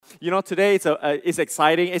Today it's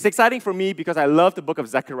exciting. It's exciting for me because I love the book of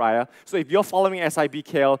Zechariah. So if you're following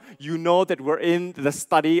SIBKL, you know that we're in the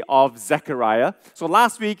study of Zechariah. So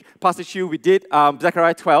last week, Pastor Chu, we did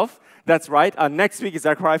Zechariah 12. That's right. Next week is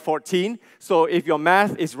Zechariah 14. So if your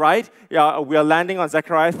math is right, we are landing on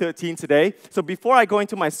Zechariah 13 today. So before I go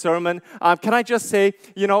into my sermon, can I just say,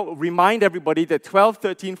 remind everybody that 12,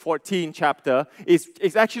 13, 14 chapter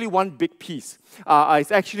is actually one big piece.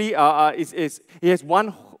 It's actually, it has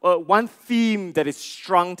one theme that is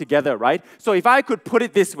strung together, right? So if I could put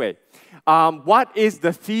it this way, what is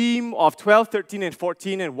the theme of 12, 13, and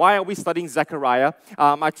 14, and why are we studying Zechariah?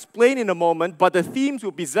 I'll explain in a moment, but the themes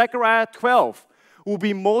will be Zechariah 12 will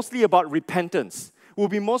be mostly about repentance. Will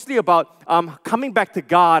be mostly about coming back to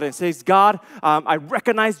God and says, God, I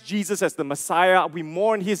recognize Jesus as the Messiah. We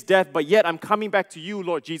mourn His death, but yet I'm coming back to you,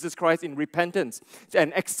 Lord Jesus Christ, in repentance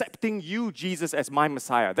and accepting you, Jesus, as my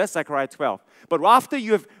Messiah. That's Zechariah 12. But after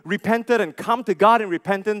you have repented and come to God in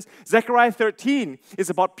repentance, Zechariah 13 is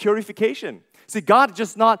about purification. See, God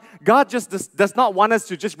just does not want us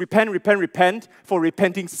to just repent for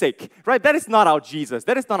repenting's sake, right? That is not our Jesus.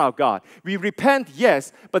 That is not our God. We repent,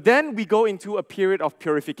 yes, but then we go into a period of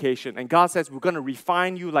purification, and God says we're going to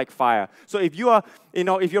refine you like fire. So if you are,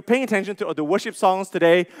 if you're paying attention to the worship songs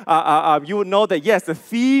today, you will know that yes, the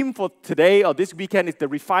theme for today or this weekend is the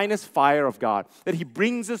refiner's fire of God, that He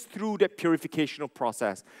brings us through that purificational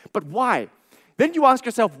process. But why? Then you ask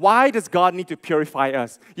yourself, why does God need to purify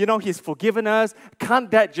us? He's forgiven us. Can't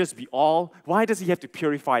that just be all? Why does He have to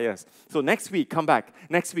purify us? So next week, come back.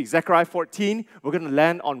 Next week, Zechariah 14, we're going to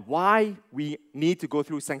land on why we need to go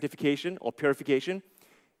through sanctification or purification.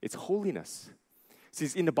 It's holiness. See,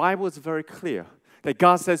 in the Bible, it's very clear that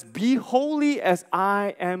God says, be holy as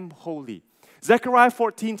I am holy. Zechariah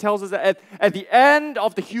 14 tells us that at the end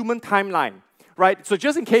of the human timeline, right? So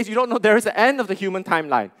just in case you don't know, there is an end of the human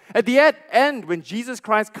timeline. At the end, when Jesus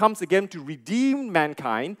Christ comes again to redeem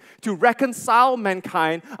mankind, to reconcile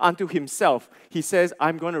mankind unto Himself, He says,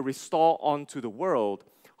 I'm going to restore unto the world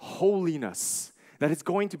holiness. That is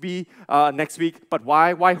going to be next week. But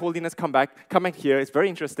why? Why holiness? Come back here. It's very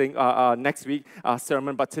interesting next week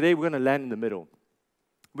sermon. But today we're going to land in the middle,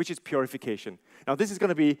 which is purification. Now, this is going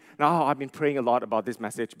to be, I've been praying a lot about this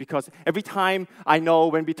message because every time I know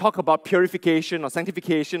when we talk about purification or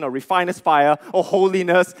sanctification or refiner's fire or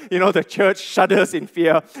holiness, the church shudders in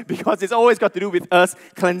fear because it's always got to do with us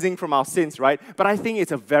cleansing from our sins, right? But I think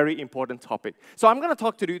it's a very important topic. So I'm going to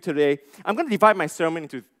talk to you today. I'm going to divide my sermon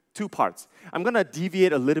into two parts. I'm going to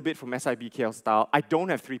deviate a little bit from SIBKL style. I don't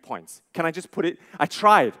have 3 points. Can I just put it? I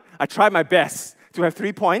tried my best to have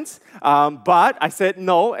 3 points, but I said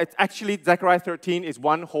no. It's actually Zechariah 13 is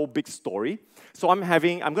one whole big story. So I'm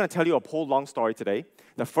going to tell you a whole long story today.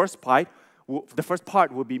 The first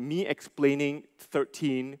part will be me explaining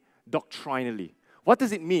 13 doctrinally. What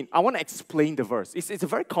does it mean? I want to explain the verse. It's a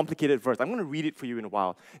very complicated verse. I'm going to read it for you in a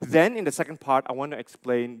while. Then in the second part, I want to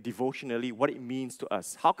explain devotionally what it means to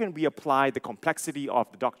us. How can we apply the complexity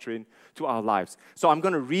of the doctrine to our lives? So I'm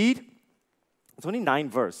going to read, it's only 9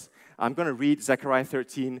 verses. I'm going to read Zechariah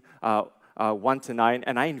 13, 1 to 9,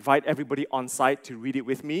 and I invite everybody on site to read it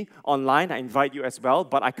with me. Online, I invite you as well,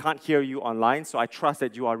 but I can't hear you online, so I trust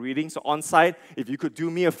that you are reading. So on site, if you could do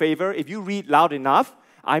me a favor, if you read loud enough,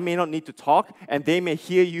 I may not need to talk, and they may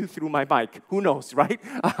hear you through my mic. Who knows, right?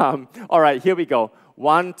 All right, here we go.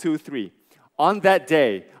 1, 2, 3. On that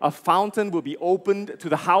day, a fountain will be opened to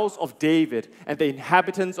the house of David and the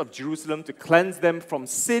inhabitants of Jerusalem to cleanse them from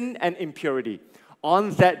sin and impurity.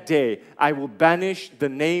 On that day, I will banish the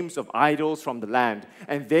names of idols from the land,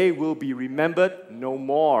 and they will be remembered no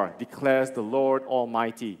more, declares the Lord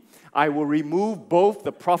Almighty. I will remove both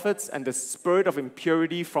the prophets and the spirit of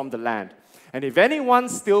impurity from the land. And if anyone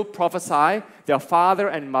still prophesy, their father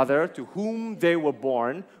and mother, to whom they were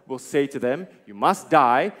born, will say to them, you must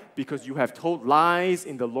die because you have told lies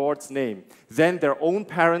in the Lord's name. Then their own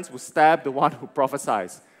parents will stab the one who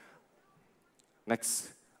prophesies. Next.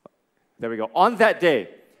 There we go. On that day,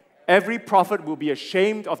 every prophet will be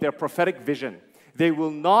ashamed of their prophetic vision. They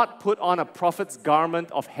will not put on a prophet's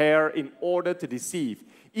garment of hair in order to deceive.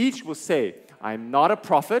 Each will say, I'm not a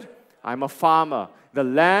prophet, I'm a farmer. The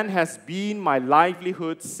land has been my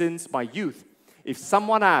livelihood since my youth. If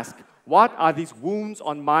someone asks, what are these wounds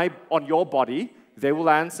on your body? They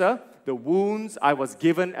will answer, the wounds I was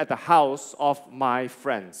given at the house of my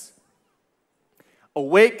friends.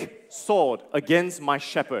 Awake, sword, against my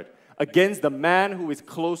shepherd, against the man who is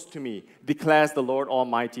close to me, declares the Lord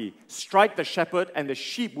Almighty. Strike the shepherd, and the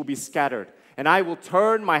sheep will be scattered, and I will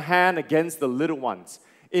turn my hand against the little ones.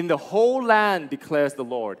 In the whole land, declares the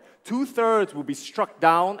Lord, 2/3 will be struck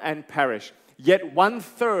down and perish. yet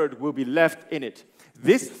 1/3 will be left in it.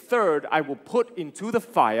 This third I will put into the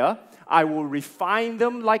fire. I will refine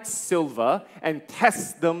them like silver and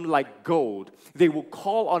test them like gold. They will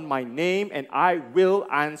call on my name and I will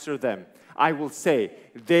answer them. I will say,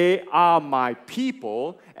 they are my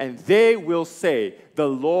people, and they will say, the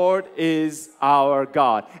Lord is our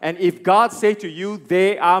God. And if God say to you,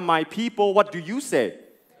 they are my people, what do you say?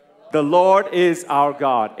 The Lord is our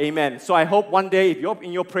God. Amen. So I hope one day, if you're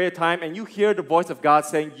in your prayer time and you hear the voice of God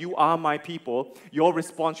saying, you are my people, your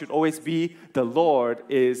response should always be, the Lord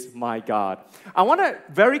is my God. I want to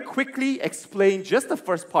very quickly explain just the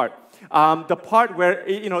first part. The part where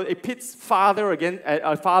it pits father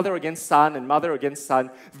against son and mother against son.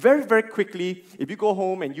 Very, very quickly, if you go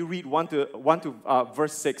home and you read 1 to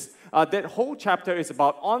verse 6, that whole chapter is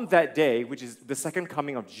about on that day, which is the second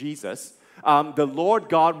coming of Jesus. The Lord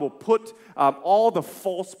God will put all the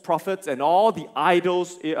false prophets and all the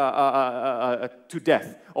idols to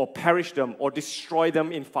death, or perish them, or destroy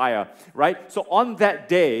them in fire, right? So on that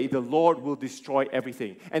day, the Lord will destroy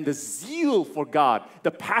everything. And the zeal for God,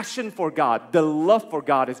 the passion for God, the love for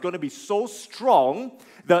God is going to be so strong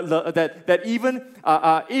that even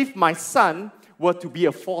if my son were to be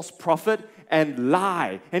a false prophet and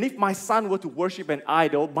lie, and if my son were to worship an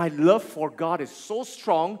idol, my love for God is so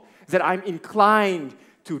strong that I'm inclined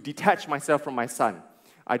to detach myself from my son.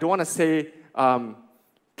 I don't want to say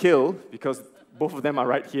kill, because both of them are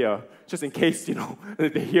right here, just in case,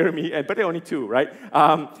 they hear me, but they're only two, right?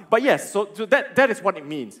 But yes, so that is what it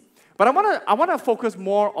means. But I want to focus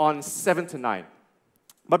more on 7 to 9.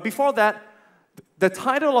 But before that, the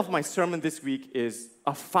title of my sermon this week is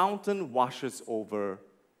A Fountain Washes Over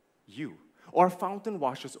You, or A Fountain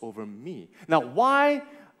Washes Over Me. Now, why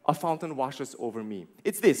a fountain washes over me?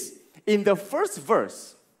 It's this. In the first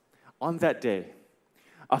verse, on that day,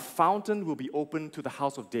 a fountain will be opened to the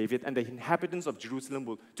house of David and the inhabitants of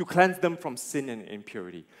Jerusalem to cleanse them from sin and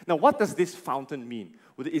impurity. Now, what does this fountain mean?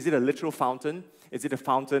 Is it a literal fountain? Is it a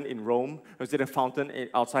fountain in Rome? Or is it a fountain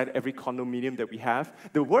outside every condominium that we have?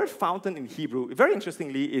 The word fountain in Hebrew, very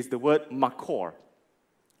interestingly, is the word makor.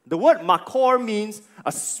 The word makor means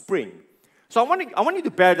a spring. So I want you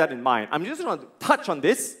to bear that in mind. I'm just going to touch on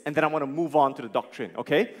this, and then I want to move on to the doctrine,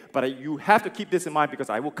 okay? But you have to keep this in mind because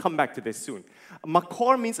I will come back to this soon.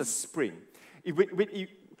 Makor means a spring.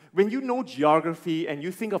 When you know geography and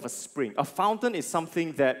you think of a spring, a fountain is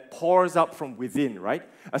something that pours up from within, right?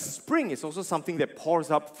 A spring is also something that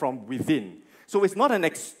pours up from within. So it's not an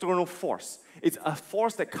external force. It's a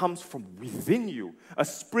force that comes from within you. A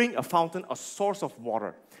spring, a fountain, a source of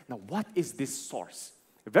water. Now, what is this source?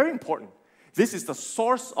 Very important. This is the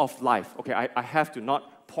source of life. Okay, I have to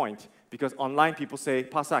not point because online people say,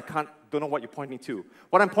 Pastor, I don't know what you're pointing to.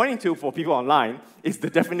 What I'm pointing to for people online is the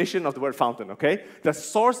definition of the word fountain, okay? The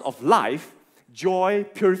source of life, joy,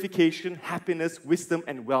 purification, happiness, wisdom,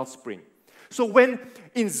 and wellspring. So when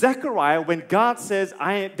in Zechariah, when God says,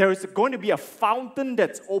 there is going to be a fountain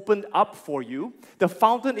that's opened up for you, the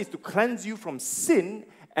fountain is to cleanse you from sin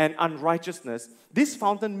and unrighteousness. This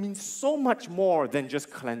fountain means so much more than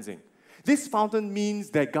just cleansing. This fountain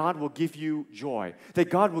means that God will give you joy,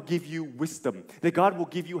 that God will give you wisdom, that God will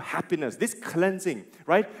give you happiness, this cleansing,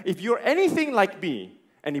 right? If you're anything like me,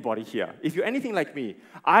 anybody here, if you're anything like me,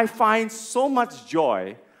 I find so much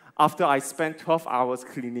joy after I spend 12 hours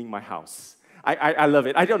cleaning my house. I love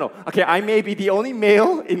it. I don't know. Okay, I may be the only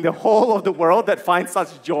male in the whole of the world that finds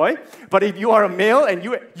such joy, but if you are a male and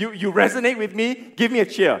you resonate with me, give me a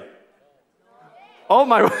cheer. Oh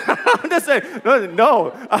my, I'm just saying,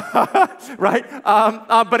 no. Right?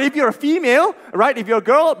 But if you're a female, right, if you're a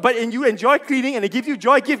girl, and you enjoy cleaning and it gives you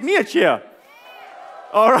joy, give me a cheer.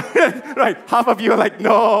 All right, right. Half of you are like,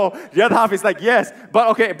 no. The other half is like, yes. But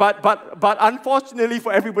okay, but unfortunately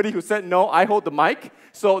for everybody who said no, I hold the mic.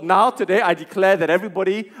 So now today I declare that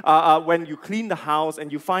everybody, when you clean the house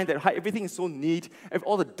and you find that everything is so neat,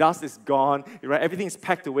 all the dust is gone, right? Everything is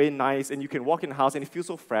packed away nice, and you can walk in the house and it feels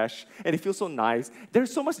so fresh and it feels so nice.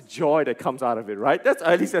 There's so much joy that comes out of it, right?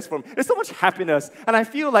 At least that's from. There's so much happiness, and I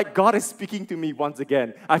feel like God is speaking to me once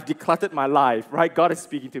again. I've decluttered my life, right? God is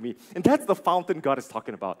speaking to me, and that's the fountain God is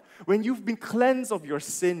talking about. When you've been cleansed of your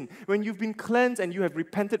sin, when you've been cleansed and you have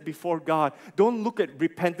repented before God, don't look at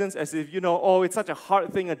repentance as if, oh, it's such a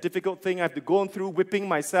hard thing, a difficult thing, I have to go through whipping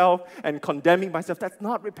myself and condemning myself. That's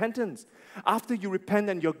not repentance. After you repent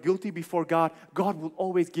and you're guilty before God, God will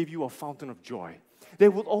always give you a fountain of joy. There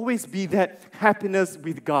will always be that happiness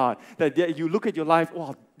with God, that you look at your life,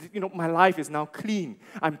 oh, my life is now clean.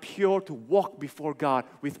 I'm pure to walk before God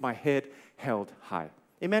with my head held high.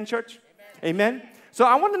 Amen, church? Amen? So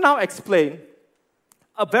I want to now explain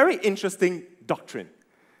a very interesting doctrine,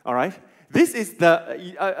 all right? This is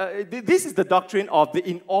the doctrine of the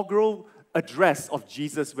inaugural address of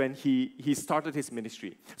Jesus when he started his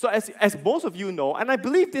ministry. So as most of you know, and I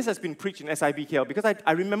believe this has been preached in SIBKL because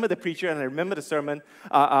I remember the preacher and I remember the sermon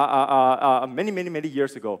many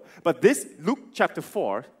years ago. But this, Luke chapter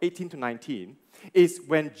 4, 18 to 19, is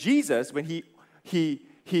when Jesus, when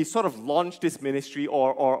he sort of launched this ministry,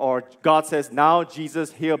 or God says, now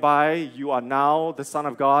Jesus, hereby you are now the Son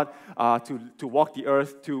of God to walk the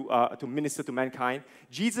earth, to minister to mankind.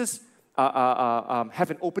 Jesus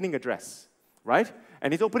have an opening address, right?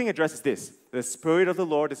 And his opening address is this: the Spirit of the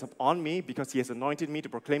Lord is upon me because he has anointed me to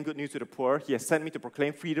proclaim good news to the poor. He has sent me to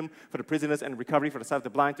proclaim freedom for the prisoners and recovery for the sight of the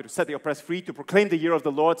blind, to set the oppressed free, to proclaim the year of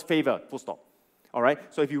the Lord's favor. Full stop. All right?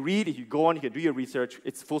 So if you read, if you go on, you can do your research,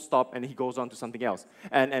 it's full stop, and he goes on to something else.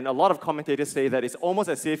 And a lot of commentators say that it's almost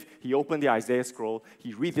as if he opened the Isaiah scroll,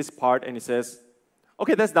 he read this part, and he says,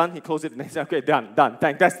 okay, that's done. He closed it, and he said, okay, done.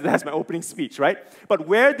 Thanks. That's my opening speech, right? But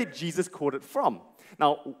where did Jesus quote it from?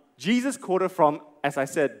 Now, Jesus quoted from, as I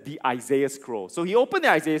said, the Isaiah scroll. So he opened the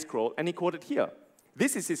Isaiah scroll, and he quoted here.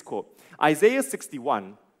 This is his quote. Isaiah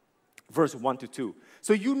 61, verse 1 to 2.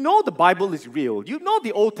 So you know the Bible is real. You know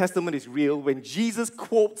the Old Testament is real when Jesus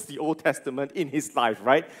quotes the Old Testament in his life,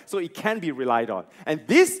 right? So it can be relied on. And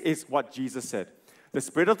this is what Jesus said. The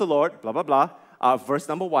Spirit of the Lord, blah, blah, blah, verse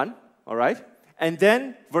number 1, all right? And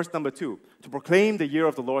then verse number 2, to proclaim the year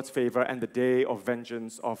of the Lord's favor and the day of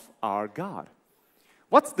vengeance of our God.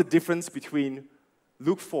 What's the difference between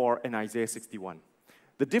Luke 4 and Isaiah 61?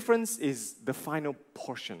 The difference is the final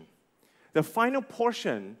portion. The final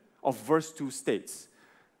portion of verse 2 states,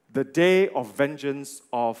 the day of vengeance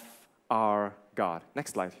of our God.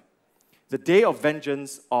 Next slide. The day of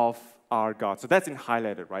vengeance of our God. So that's in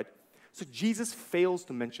highlighted, right? So Jesus fails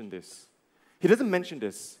to mention this. He doesn't mention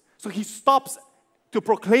this. So he stops to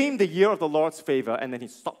proclaim the year of the Lord's favor, and then he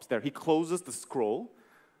stops there. He closes the scroll.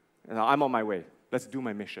 Now, I'm on my way. Let's do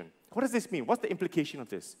my mission. What does this mean? What's the implication of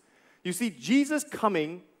this? You see, Jesus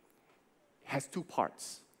coming has two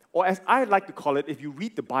parts. Or as I like to call it, if you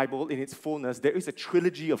read the Bible in its fullness, there is a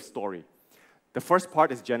trilogy of story. The first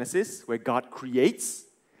part is Genesis, where God creates.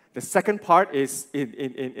 The second part is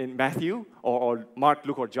in Matthew, or Mark,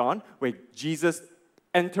 Luke, or John, where Jesus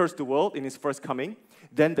enters the world in his first coming.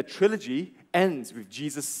 Then the trilogy ends with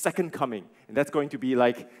Jesus' second coming. And that's going to be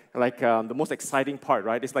like the most exciting part,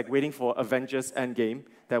 right? It's like waiting for Avengers Endgame.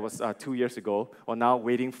 That was 2 years ago. Or now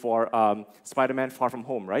waiting for Spider-Man Far From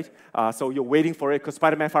Home, right? So you're waiting for it because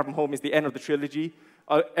Spider-Man Far From Home is the end of the trilogy.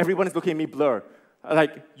 Everyone is looking at me blur.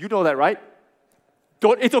 Like, you know that, right?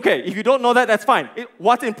 It's okay. If you don't know that, that's fine.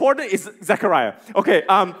 What's important is Zechariah. Okay,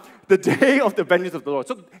 the day of the vengeance of the Lord.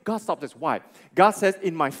 So God stopped this. Why? God says,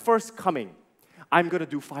 in my first coming, I'm going to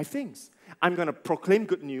do 5 things. I'm going to proclaim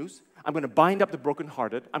good news. I'm going to bind up the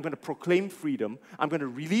brokenhearted. I'm going to proclaim freedom. I'm going to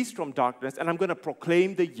release from darkness. And I'm going to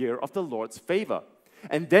proclaim the year of the Lord's favor.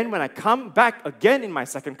 And then when I come back again in my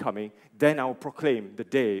second coming, then I will proclaim the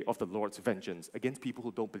day of the Lord's vengeance against people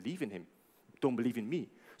who don't believe in him, don't believe in me.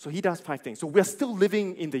 So he does 5 things. So we're still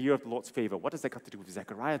living in the year of the Lord's favor. What does that got to do with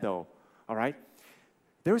Zechariah, though? All right?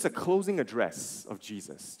 There is a closing address of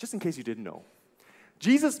Jesus, just in case you didn't know.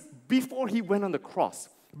 Jesus, before he went on the cross,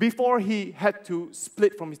 before he had to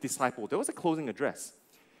split from his disciples, there was a closing address.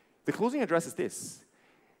 The closing address is this.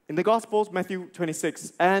 In the Gospels, Matthew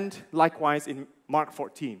 26, and likewise in Mark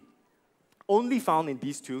 14, only found in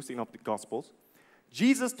these 2 synoptic Gospels,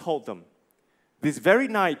 Jesus told them, this very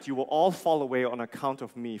night you will all fall away on account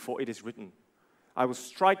of me, for it is written, I will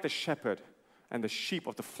strike the shepherd, and the sheep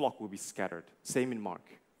of the flock will be scattered. Same in Mark.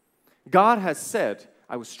 God has said,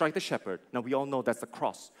 I will strike the shepherd. Now, we all know that's the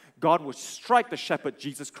cross. God will strike the shepherd,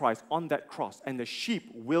 Jesus Christ, on that cross, and the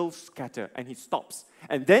sheep will scatter, and he stops.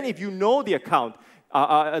 And then if you know the account,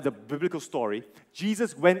 the biblical story,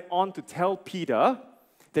 Jesus went on to tell Peter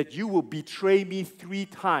that you will betray me 3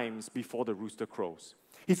 times before the rooster crows.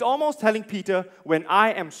 He's almost telling Peter, when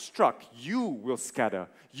I am struck, you will scatter.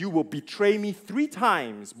 You will betray me 3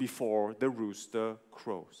 times before the rooster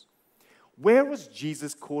crows. Where was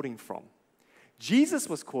Jesus quoting from? Jesus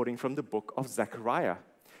was quoting from the book of Zechariah.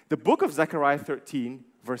 The book of Zechariah 13,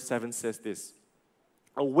 verse 7 says this,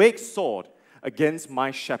 awake sword against my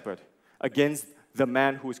shepherd, against the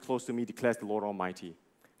man who is close to me, declares the Lord Almighty.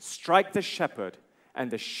 Strike the shepherd, and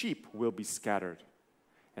the sheep will be scattered.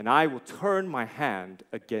 And I will turn my hand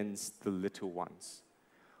against the little ones.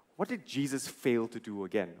 What did Jesus fail to do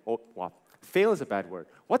again? Fail is a bad word.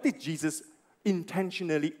 What did Jesus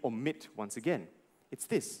intentionally omit once again? It's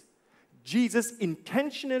this. Jesus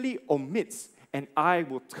intentionally omits, and I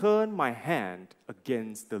will turn my hand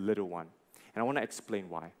against the little one. And I want to explain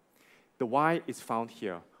why. The why is found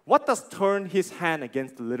here. What does turn his hand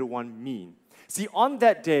against the little one mean? See, on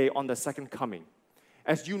that day, on the second coming,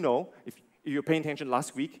 as you know, if you're paying attention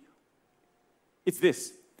last week, it's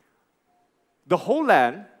this. The whole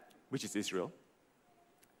land, which is Israel,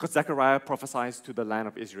 because Zechariah prophesies to the land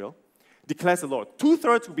of Israel, declares the Lord,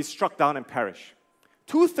 2/3 will be struck down and perish.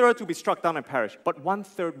 2/3 will be struck down and perish, but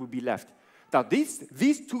 1/3 will be left. Now, these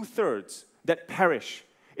 2/3 that perish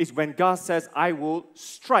is when God says, I will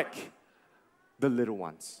strike the little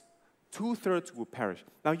ones. 2/3 will perish.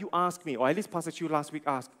 Now, you ask me, or at least Pastor Chu last week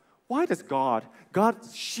asked, why does God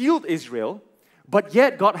shield Israel, but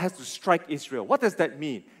yet God has to strike Israel? What does that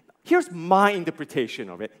mean? Here's my interpretation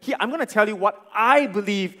of it. Here, I'm going to tell you what I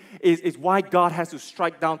believe is why God has to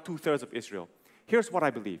strike down 2/3 of Israel. Here's what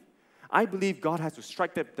I believe. I believe God has to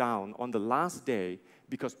strike them down on the last day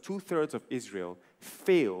because 2/3 of Israel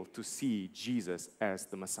failed to see Jesus as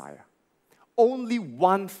the Messiah. Only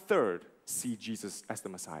 1/3 see Jesus as the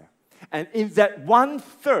Messiah. And in that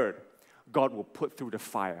 1/3, God will put through the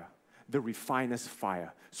fire, the refiner's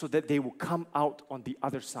fire, so that they will come out on the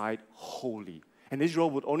other side holy. And Israel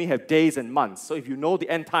would only have days and months. So if you know the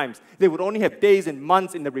end times, they would only have days and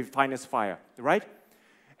months in the refiner's fire, right?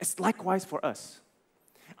 It's likewise for us.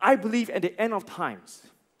 I believe at the end of times,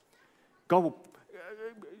 God will,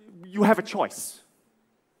 you have a choice.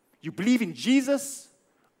 You believe in Jesus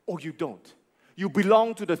or you don't. You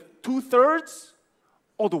belong to the 2/3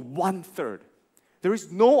 or the 1/3.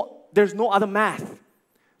 There's no other math.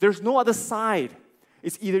 There's no other side.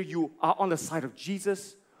 It's either you are on the side of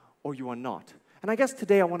Jesus or you are not. And I guess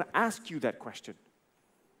today I want to ask you that question.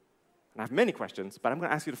 And I have many questions, but I'm going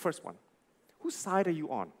to ask you the first one. Whose side are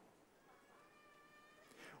you on?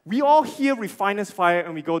 We all hear refiner's fire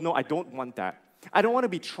and we go, no, I don't want that. I don't want to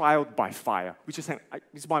be trialed by fire, which is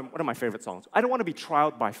one of my favorite songs. I don't want to be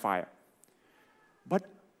trialed by fire. But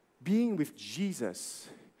being with Jesus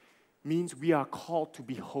means we are called to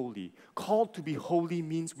be holy. Called to be holy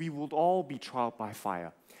means we will all be trialed by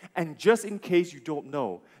fire. And just in case you don't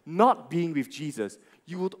know, not being with Jesus,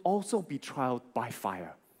 you would also be trialed by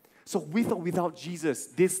fire. So with or without Jesus,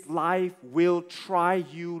 this life will try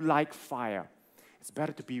you like fire. It's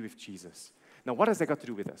better to be with Jesus. Now, what has that got to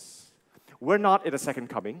do with us? We're not at the second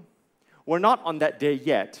coming. We're not on that day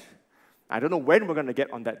yet. I don't know when we're going to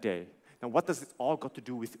get on that day. Now, what does it all got to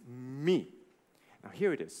do with me? Now,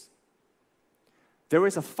 here it is. There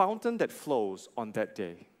is a fountain that flows on that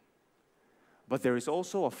day. But there is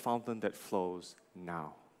also a fountain that flows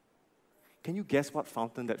now. Can you guess what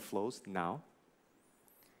fountain that flows now?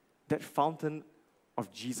 That fountain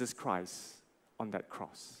of Jesus Christ on that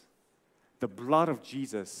cross. The blood of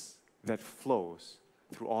Jesus that flows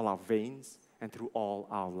through all our veins and through all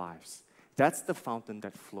our lives. That's the fountain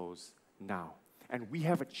that flows now. And we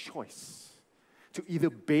have a choice to either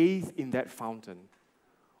bathe in that fountain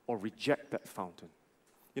or reject that fountain.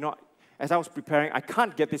 You know, as I was preparing, I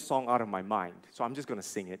can't get this song out of my mind, so I'm just going to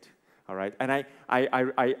sing it, all right? And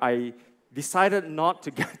I decided not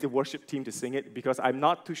to get the worship team to sing it because I'm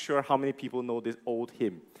not too sure how many people know this old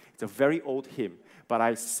hymn. It's a very old hymn, but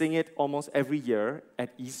I sing it almost every year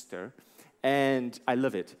at Easter, and I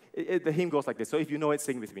love it. The hymn goes like this. So if you know it,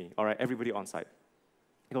 sing with me, all right? Everybody on site.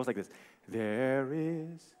 It goes like this. There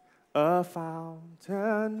is a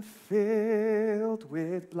fountain filled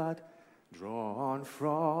with blood drawn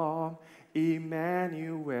from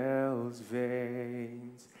Emmanuel's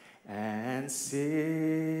veins, and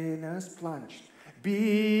sinners plunged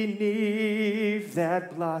beneath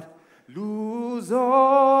that blood lose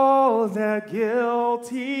all their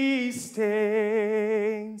guilty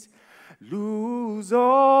stains, lose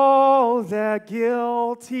all their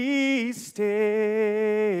guilty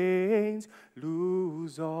stains,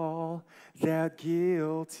 lose all their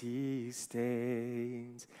guilty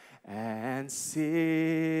stains. And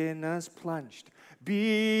sinners plunged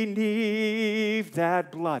beneath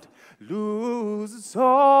that blood lose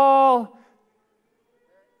all.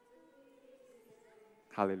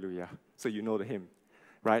 Hallelujah. So you know the hymn,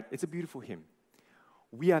 right? It's a beautiful hymn.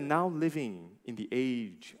 We are now living in the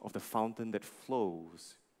age of the fountain that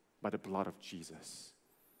flows by the blood of Jesus.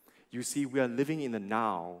 You see, we are living in the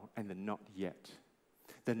now and the not yet.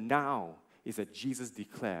 The now is that Jesus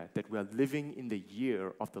declared that we are living in the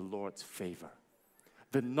year of the Lord's favor.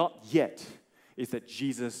 The not yet is that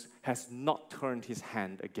Jesus has not turned his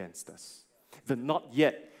hand against us. The not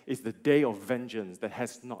yet is the day of vengeance that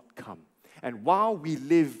has not come. And while we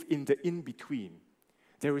live in the in-between,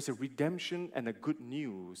 there is a redemption and a good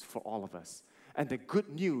news for all of us. And the good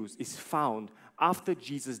news is found after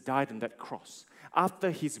Jesus died on that cross. After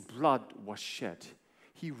his blood was shed,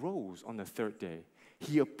 he rose on the third day.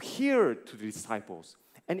 He appeared to the disciples,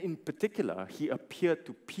 And in particular, he appeared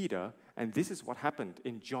to Peter, and this is what happened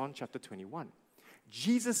in John chapter 21.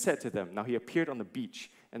 Jesus said to them, now he appeared on the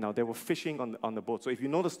beach, and now they were fishing on the boat. So if you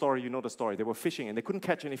know the story, you know the story. They were fishing, and they couldn't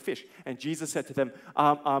catch any fish. And Jesus said to them,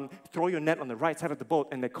 throw your net on the right side of the boat.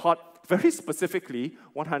 And they caught, very specifically,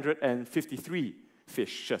 153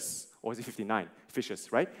 fishes. Or is it 59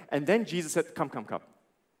 fishes, right? And then Jesus said, come.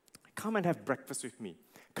 Come and have breakfast with me.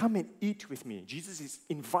 Come and eat with me. Jesus is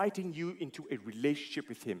inviting you into a relationship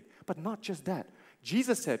with him. But not just that.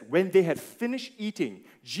 Jesus said, when they had finished eating,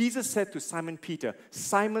 Jesus said to Simon Peter,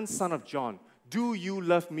 Simon, son of John, do you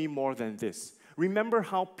love me more than this? Remember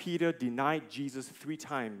how Peter denied Jesus 3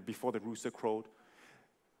 times before the rooster crowed?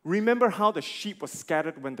 Remember how the sheep was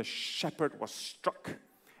scattered when the shepherd was struck?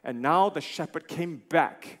 And now the shepherd came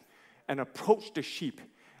back and approached the sheep.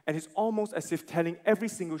 And it's almost as if telling every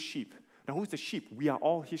single sheep, now who's the sheep? We are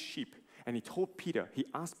all his sheep. And he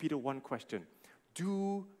asked Peter one question,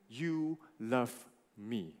 do you love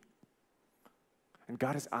me? And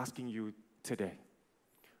God is asking you today,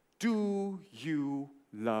 do you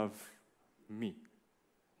love me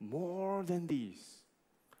more than these?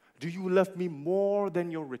 Do you love me more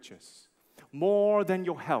than your riches? More than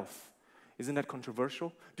your health? Isn't that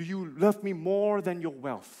controversial? Do you love me more than your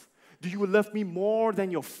wealth? Do you love me more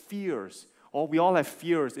than your fears? Or we all have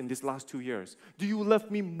fears in these last 2 years. Do you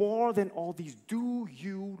love me more than all these? Do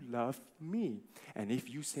you love me? And if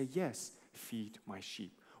you say yes, feed my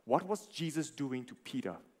sheep. What was Jesus doing to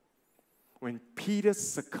Peter? When Peter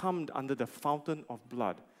succumbed under the fountain of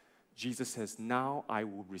blood, Jesus says, now I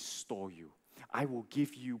will restore you. I will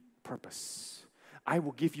give you purpose. I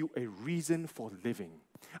will give you a reason for living.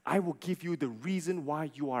 I will give you the reason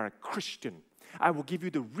why you are a Christian. I will give you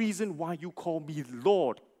the reason why you call me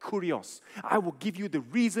Lord, Kurios. I will give you the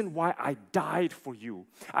reason why I died for you.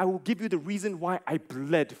 I will give you the reason why I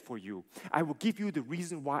bled for you. I will give you the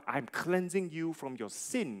reason why I'm cleansing you from your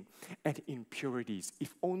sin and impurities.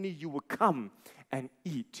 If only you will come and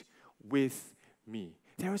eat with me.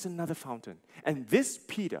 There is another fountain. And this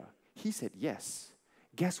Peter, he said yes.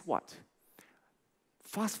 Guess what?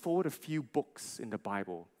 Fast forward a few books in the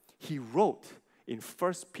Bible. He wrote in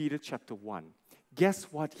 1 Peter chapter 1.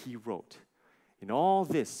 Guess what he wrote? In all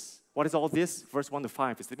this, what is all this? Verse 1 to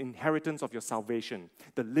 5 is the inheritance of your salvation,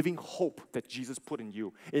 the living hope that Jesus put in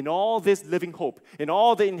you. In all this living hope, in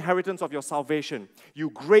all the inheritance of your salvation, you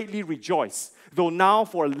greatly rejoice, though now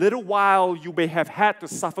for a little while you may have had to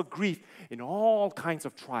suffer grief in all kinds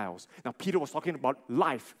of trials. Now, Peter was talking about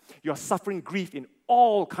life. You are suffering grief in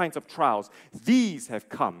all kinds of trials. These have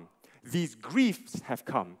come. These griefs have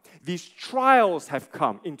come, these trials have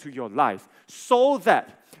come into your life, so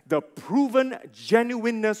that the proven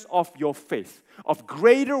genuineness of your faith, of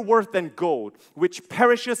greater worth than gold, which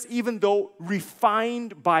perishes even though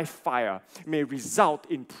refined by fire, may result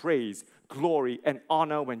in praise, glory, and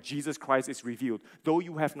honor when Jesus Christ is revealed. Though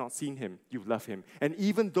you have not seen him, you love him. And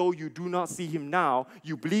even though you do not see him now,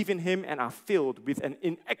 you believe in him and are filled with an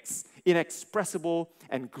inexpressible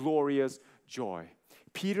and glorious joy.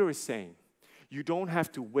 Peter is saying, you don't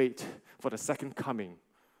have to wait for the second coming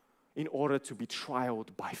in order to be trialed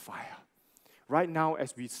by fire. Right now,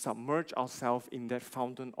 as we submerge ourselves in that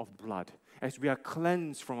fountain of blood, as we are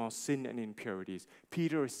cleansed from our sin and impurities,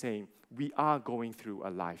 Peter is saying, we are going through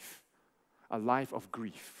a life of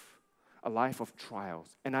grief, a life of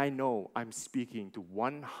trials. And I know I'm speaking to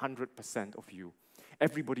 100% of you.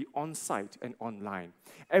 Everybody on site and online.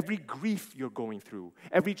 Every grief you're going through,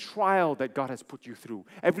 every trial that God has put you through,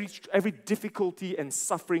 every difficulty and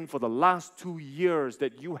suffering for the last 2 years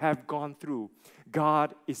that you have gone through,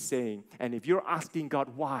 God is saying, and if you're asking God,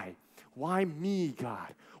 why? Why me,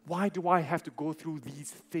 God? Why do I have to go through these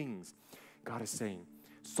things? God is saying,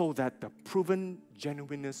 so that the proven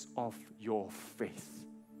genuineness of your faith.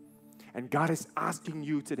 And God is asking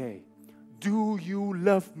you today, do you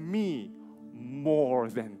love me more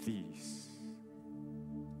than these?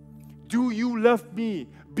 Do you love me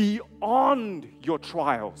beyond your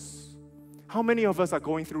trials? How many of us are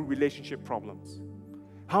going through relationship problems?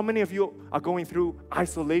 How many of you are going through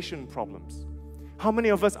isolation problems? How many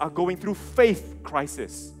of us are going through faith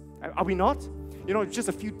crisis? Are we not? You know, just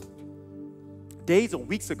a few days or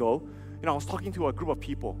weeks ago, I was talking to a group of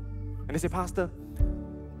people, and they said, Pastor,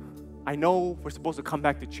 I know we're supposed to come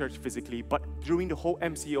back to church physically, but during the whole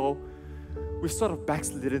MCO, we've sort of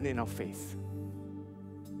backslidden in our faith.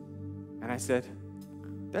 And I said,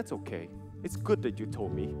 that's okay. It's good that you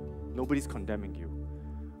told me. Nobody's condemning you.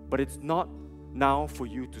 But it's not now for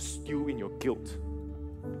you to stew in your guilt.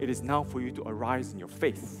 It is now for you to arise in your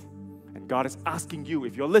faith. And God is asking you,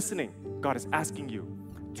 if you're listening, God is asking you,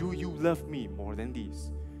 do you love me more than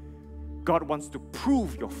these? God wants to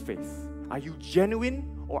prove your faith. Are you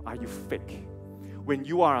genuine or are you fake? When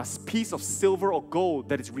you are a piece of silver or gold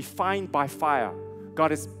that is refined by fire,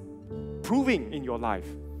 God is proving in your life.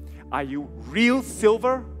 Are you real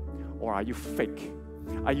silver or are you fake?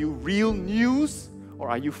 Are you real news or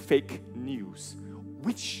are you fake news?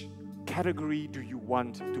 Which category do you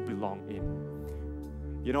want to belong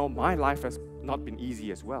in? You know, my life has not been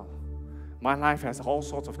easy as well. My life has all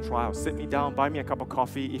sorts of trials. Sit me down, buy me a cup of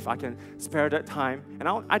coffee if I can spare that time. And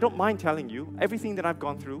I don't mind telling you everything that I've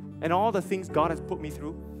gone through and all the things God has put me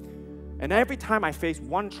through. And every time I face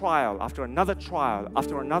one trial after another trial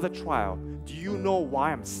after another trial, do you know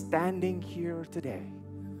why I'm standing here today?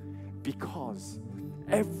 Because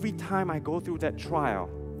every time I go through that trial,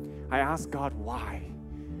 I ask God why.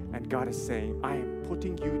 And God is saying, I am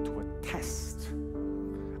putting you to a test.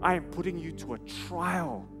 I am putting you to a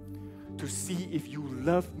trial to see if you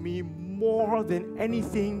love me more than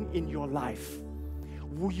anything in your life.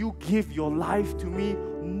 Will you give your life to me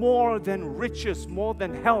more than riches, more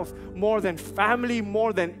than health, more than family,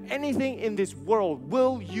 more than anything in this world?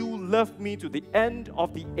 Will you love me to the end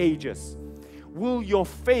of the ages? Will your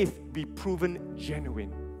faith be proven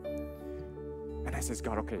genuine? And I says,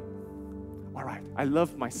 God, okay, all right. I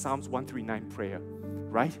love my Psalms 139 prayer,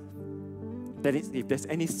 right? That is, if there's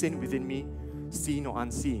any sin within me, seen or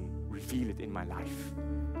unseen, reveal it in my life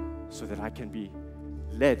so that I can be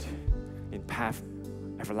led in path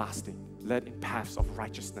everlasting, led in paths of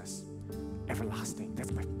righteousness, everlasting.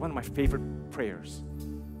 That's one of my favorite prayers.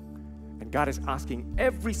 And God is asking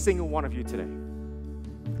every single one of you today,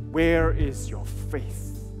 where is your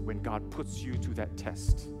faith when God puts you to that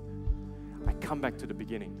test? I come back to the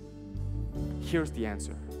beginning. Here's the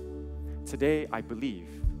answer. Today, I believe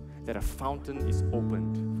that a fountain is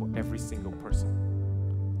opened for every single person.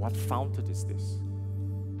 What fountain is this?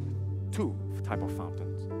 Two types of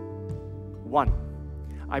fountains. One,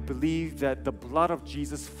 I believe that the blood of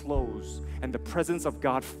Jesus flows and the presence of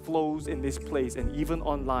God flows in this place and even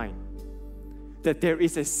online. That there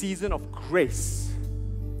is a season of grace.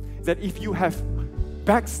 That if you have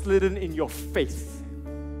backslidden in your faith,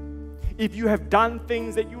 if you have done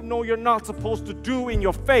things that you know you're not supposed to do in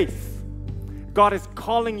your faith, God is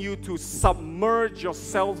calling you to submerge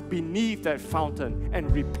yourself beneath that fountain and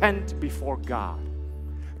repent before God.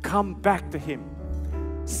 Come back to Him.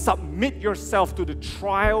 Submit yourself to the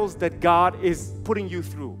trials that God is putting you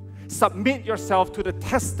through. Submit yourself to the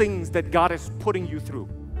testings that God is putting you through.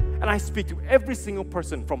 And I speak to every single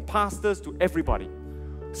person, from pastors to everybody.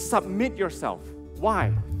 Submit yourself. Why?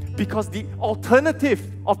 Because the alternative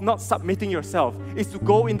of not submitting yourself is to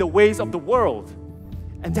go in the ways of the world.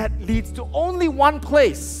 And that leads to only one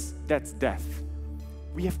place, that's death.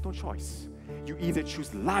 We have no choice. You either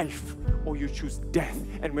choose life or you choose death.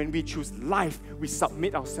 And when we choose life, we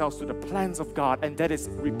submit ourselves to the plans of God, and that is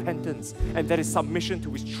repentance, and that is submission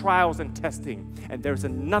to His trials and testing. And there's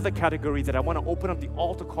another category that I want to open up the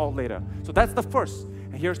altar call later. So that's the first.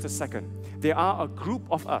 And here's the second. There are a group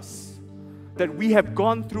of us that we have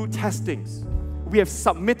gone through testings. We have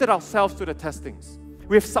submitted ourselves to the testings.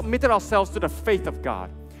 We have submitted ourselves to the faith of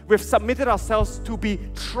God. We have submitted ourselves to be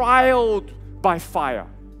trialed by fire.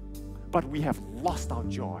 But we have lost our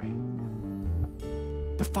joy.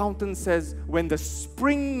 The fountain says, when the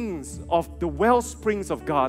springs of the well springs of God